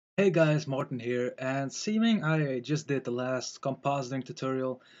Hey guys, Martin here, and seeming I just did the last compositing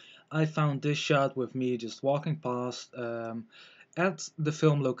tutorial, I found this shot with me just walking past at the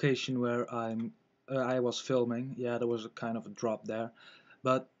film location where I was filming. Yeah, there was a kind of a drop there,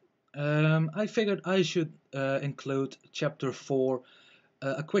 but I figured I should include chapter 4,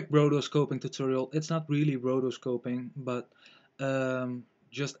 a quick rotoscoping tutorial. It's not really rotoscoping, but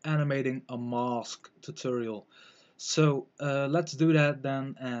just animating a mask tutorial. So let's do that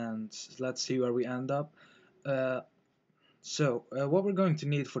then, and let's see where we end up. Uh, what we're going to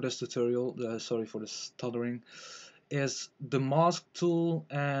need for this tutorial, sorry for the stuttering, is the mask tool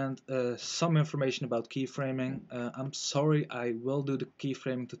and some information about keyframing. I'm sorry, I will do the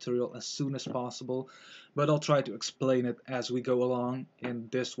keyframing tutorial as soon as possible, but I'll try to explain it as we go along in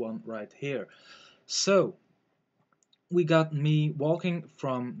this one right here. So we got me walking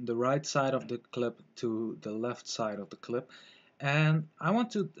from the right side of the clip to the left side of the clip, and I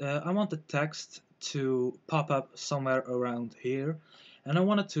want the text to pop up somewhere around here, and I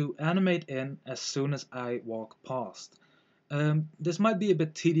wanted to animate in as soon as I walk past. This might be a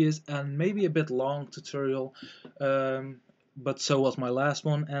bit tedious and maybe a bit long tutorial, but so was my last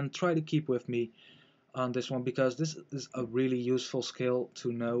one, and try to keep with me on this one because this is a really useful skill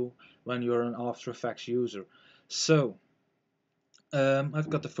to know when you're an After Effects user. So I've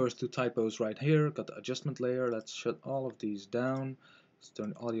got the first two typos right here, got the adjustment layer. Let's shut all of these down. Let's turn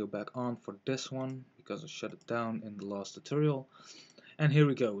the audio back on for this one because I shut it down in the last tutorial. And here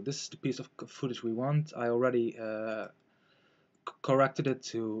we go. This is the piece of footage we want. I already corrected it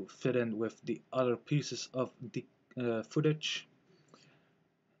to fit in with the other pieces of the footage.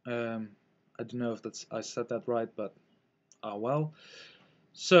 I don't know if I said that right, but ah well.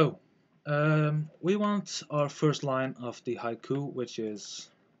 So we want our first line of the haiku, which is,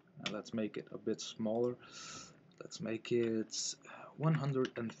 let's make it a bit smaller. Let's make it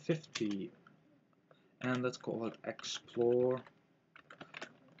 150, and let's call it explore.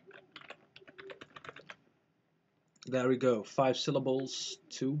 There we go, 5 syllables,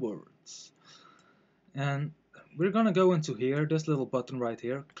 2 words. And we're gonna go into here, this little button right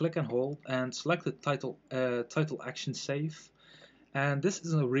here, click and hold, and select the title action save. And this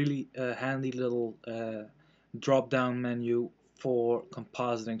is a really handy little drop-down menu for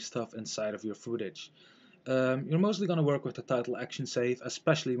compositing stuff inside of your footage. You're mostly going to work with the title action save,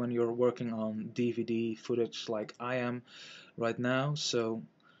 especially when you're working on DVD footage like I am right now. So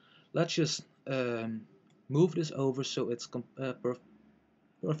let's just move this over so it's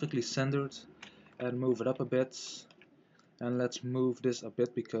perfectly centered, and move it up a bit. And let's move this a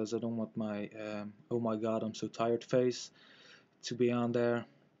bit because I don't want my oh my god I'm so tired face to be on there.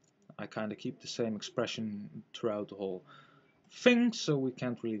 I kind of keep the same expression throughout the whole thing, so we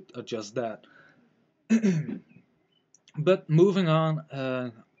can't really adjust that. But moving on,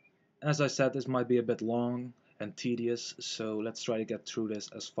 as I said, this might be a bit long and tedious, so let's try to get through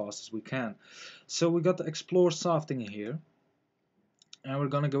this as fast as we can. So we got the explore softening here, and we're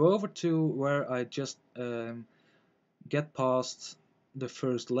gonna go over to where I just get past the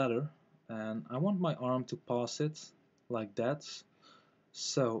first letter, and I want my arm to pass it like that.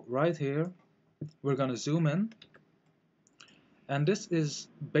 So right here, we're gonna zoom in, and this is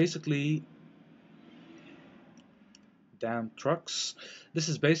basically damn trucks. This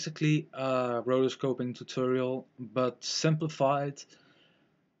is basically a rotoscoping tutorial, but simplified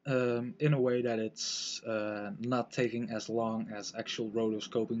in a way that it's not taking as long as actual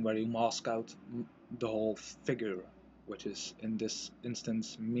rotoscoping, where you mask out the whole figure, which is in this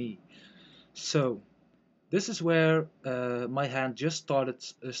instance me. So this is where my hand just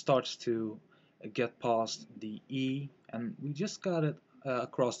starts to get past the E, and we just got it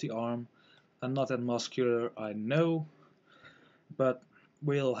across the arm. I'm not that muscular, I know, but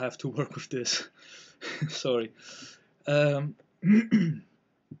we'll have to work with this. Sorry. Um,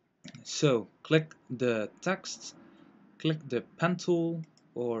 so click the text, click the pen tool,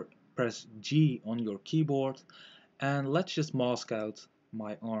 or press G on your keyboard, and let's just mask out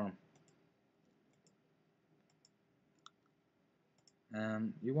my arm.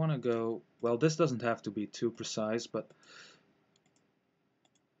 And you want to go, well, this doesn't have to be too precise, but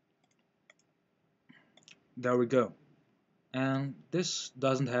there we go. And this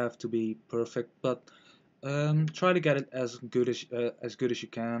doesn't have to be perfect, but try to get it as good as you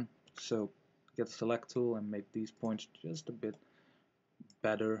can. So get the select tool and make these points just a bit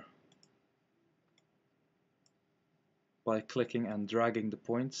better by clicking and dragging the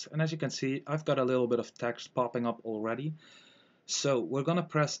points. And as you can see, I've got a little bit of text popping up already. So we're gonna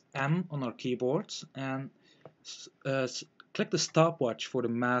press M on our keyboards and click the stopwatch for the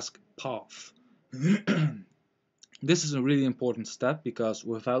mask path. This is a really important step because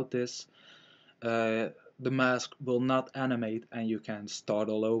without this, the mask will not animate and you can start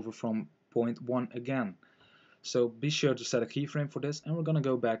all over from point 1 again. So be sure to set a keyframe for this, and we're gonna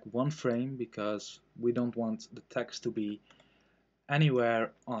go back 1 frame because we don't want the text to be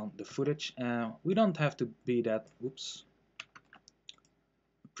anywhere on the footage. We don't have to be that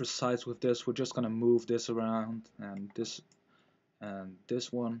precise with this. We're just gonna move this around and this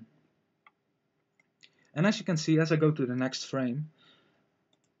one. And as you can see, as I go to the next frame,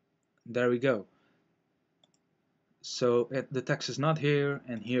 there we go. So the text is not here,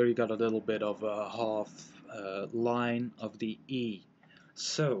 and here you got a little bit of a half line of the E.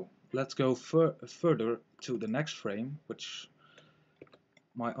 So let's go further to the next frame, which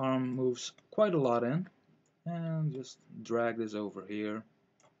my arm moves quite a lot in, and just drag this over here.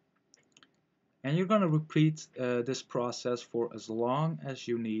 And you're going to repeat this process for as long as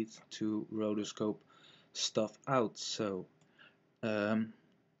you need to rotoscope stuff out. So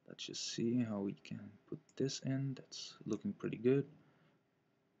let's just see how we can put this in. That's looking pretty good.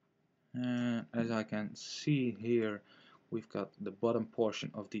 And as I can see here, we've got the bottom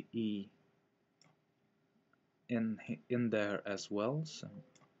portion of the E in there as well. So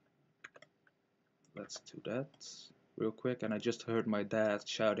let's do that real quick. And I just heard my dad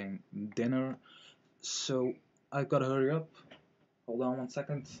shouting dinner, so I've got to hurry up. Hold on 1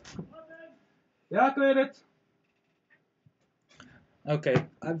 second. Ja, ik weet het. Okay,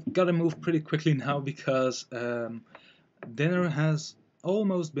 I've got to move pretty quickly now because dinner has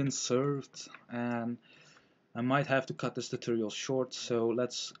almost been served and I might have to cut this tutorial short, so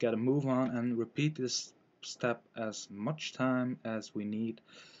let's get a move on and repeat this step as much time as we need.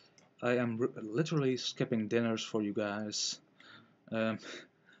 I am literally skipping dinners for you guys. I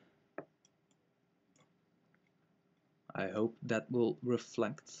hope that will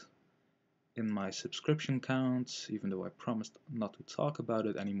reflect in my subscription counts, even though I promised not to talk about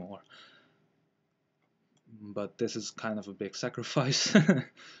it anymore. But this is kind of a big sacrifice.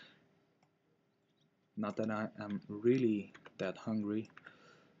 Not that I am really that hungry.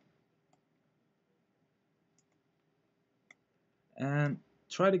 And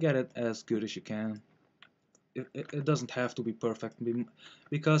try to get it as good as you can. It doesn't have to be perfect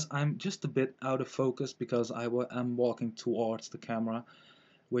because I'm just a bit out of focus because I'm walking towards the camera,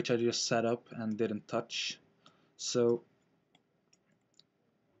 which I just set up and didn't touch. So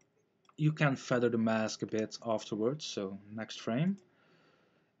you can feather the mask a bit afterwards. So next frame.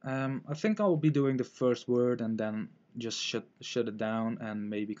 I think I will be doing the first word and then just shut it down and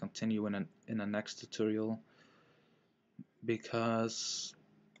maybe continue in a next tutorial because,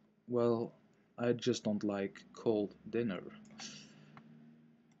 well, I just don't like cold dinner.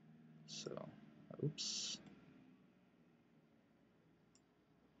 So, oops.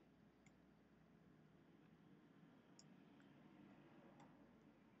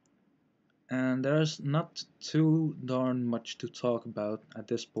 And there's not too darn much to talk about at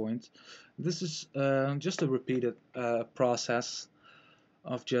this point. This is just a repeated process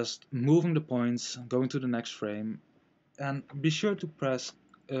of just moving the points, going to the next frame, and be sure to press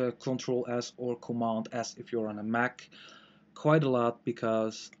Control S or Command S if you're on a Mac quite a lot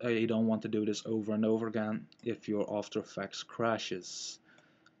because you don't want to do this over and over again if your After Effects crashes.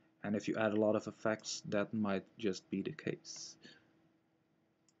 And if you add a lot of effects, that might just be the case.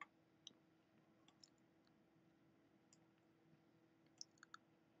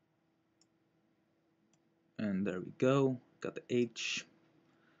 And there we go, got the H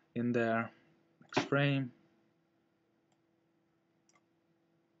in there, next frame.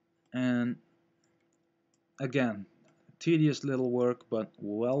 And again, tedious little work, but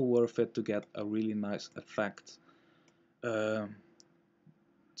well worth it to get a really nice effect to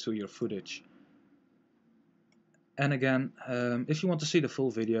your footage. And again, if you want to see the full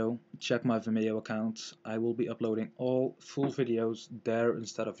video, check my Vimeo account. I will be uploading all full videos there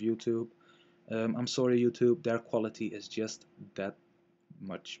instead of YouTube. I'm sorry YouTube, their quality is just that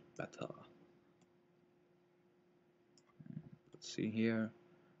much better. Let's see here.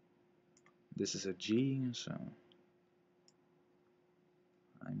 This is a G, so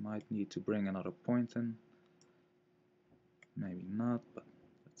I might need to bring another point in. Maybe not, but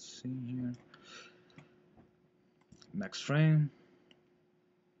let's see here. Next frame.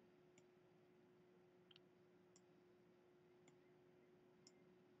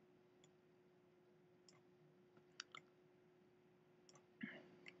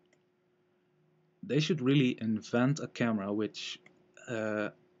 They should really invent a camera which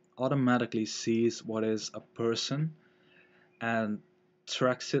automatically sees what is a person and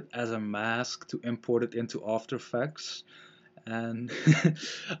tracks it as a mask to import it into After Effects. And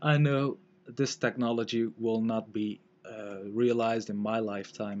I know this technology will not be realized in my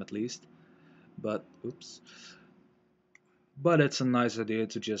lifetime at least. But oops. But it's a nice idea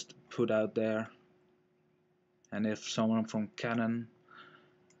to just put out there. And if someone from Canon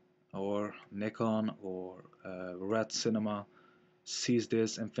or Nikon or Red Cinema sees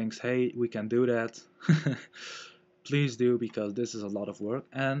this and thinks, hey, we can do that, please do, because this is a lot of work.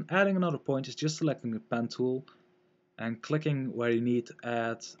 And adding another point is just selecting the pen tool and clicking where you need to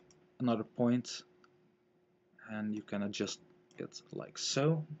add another point, and you can adjust it like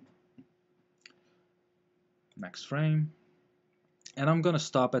so. Next frame. And I'm gonna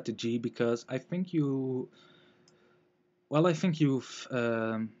stop at the G because I think you've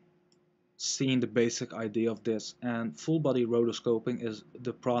seen the basic idea of this, and full body rotoscoping is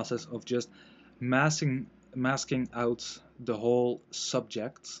the process of just masking out the whole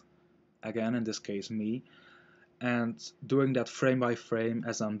subject, again in this case me, and doing that frame by frame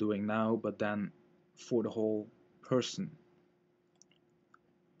as I'm doing now, but then for the whole person.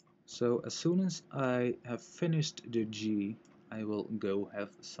 So as soon as I have finished the G, I will go have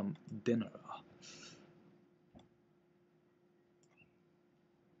some dinner.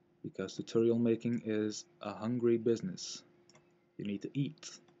 Because tutorial making is a hungry business. You need to eat.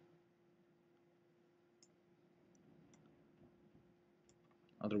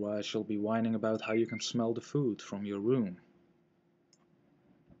 Otherwise you'll be whining about how you can smell the food from your room.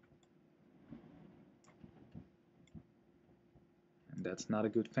 And that's not a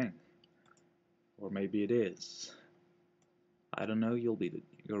good thing. Or maybe it is. I don't know, you'll be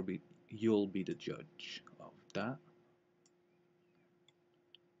the judge of that.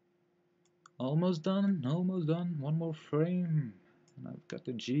 Almost done, almost done. One more frame. And I've got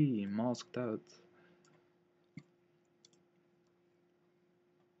the G masked out.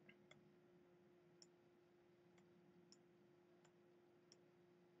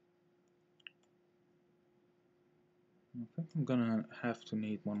 I think I'm gonna have to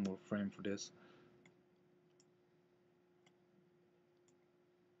need one more frame for this.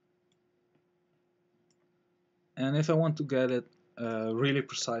 And if I want to get it really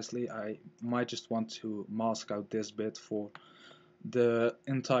precisely, I might just want to mask out this bit for the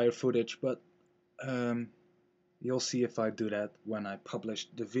entire footage, but you'll see if I do that when I publish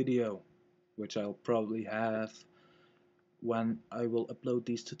the video, which I'll probably have when I will upload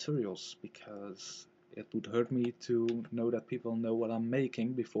these tutorials, because it would hurt me to know that people know what I'm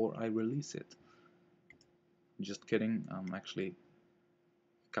making before I release it. Just kidding, I'm actually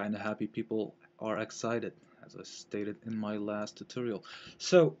kinda happy people are excited, as I stated in my last tutorial.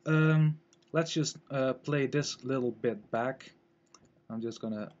 So let's just play this little bit back. I'm just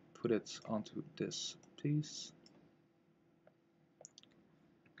gonna put it onto this piece.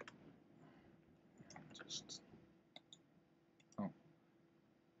 Just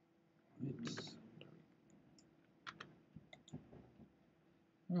it's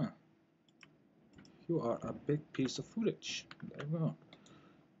you are a big piece of footage. There we go.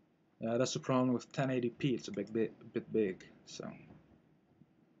 That's the problem with 1080p. It's a bit big. So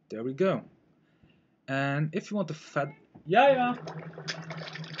there we go. And if you want to yeah.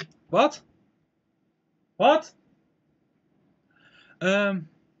 What? What?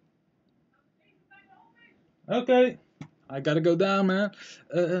 Okay. I gotta go down, man.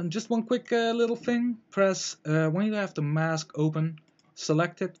 Just one quick little thing. Press when you have the mask open,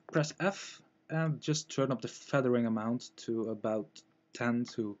 select it, press F, and just turn up the feathering amount to about 10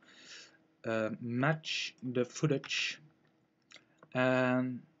 to match the footage.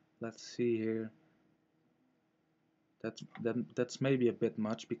 And let's see here. That's maybe a bit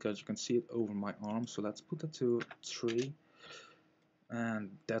much because you can see it over my arm. So let's put it to 3,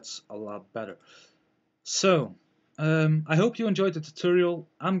 and that's a lot better. So. I hope you enjoyed the tutorial.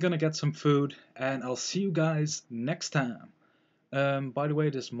 I'm gonna get some food and I'll see you guys next time. By the way,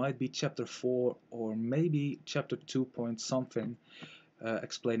 this might be chapter 4 or maybe chapter 2 point something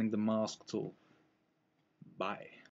explaining the mask tool. Bye.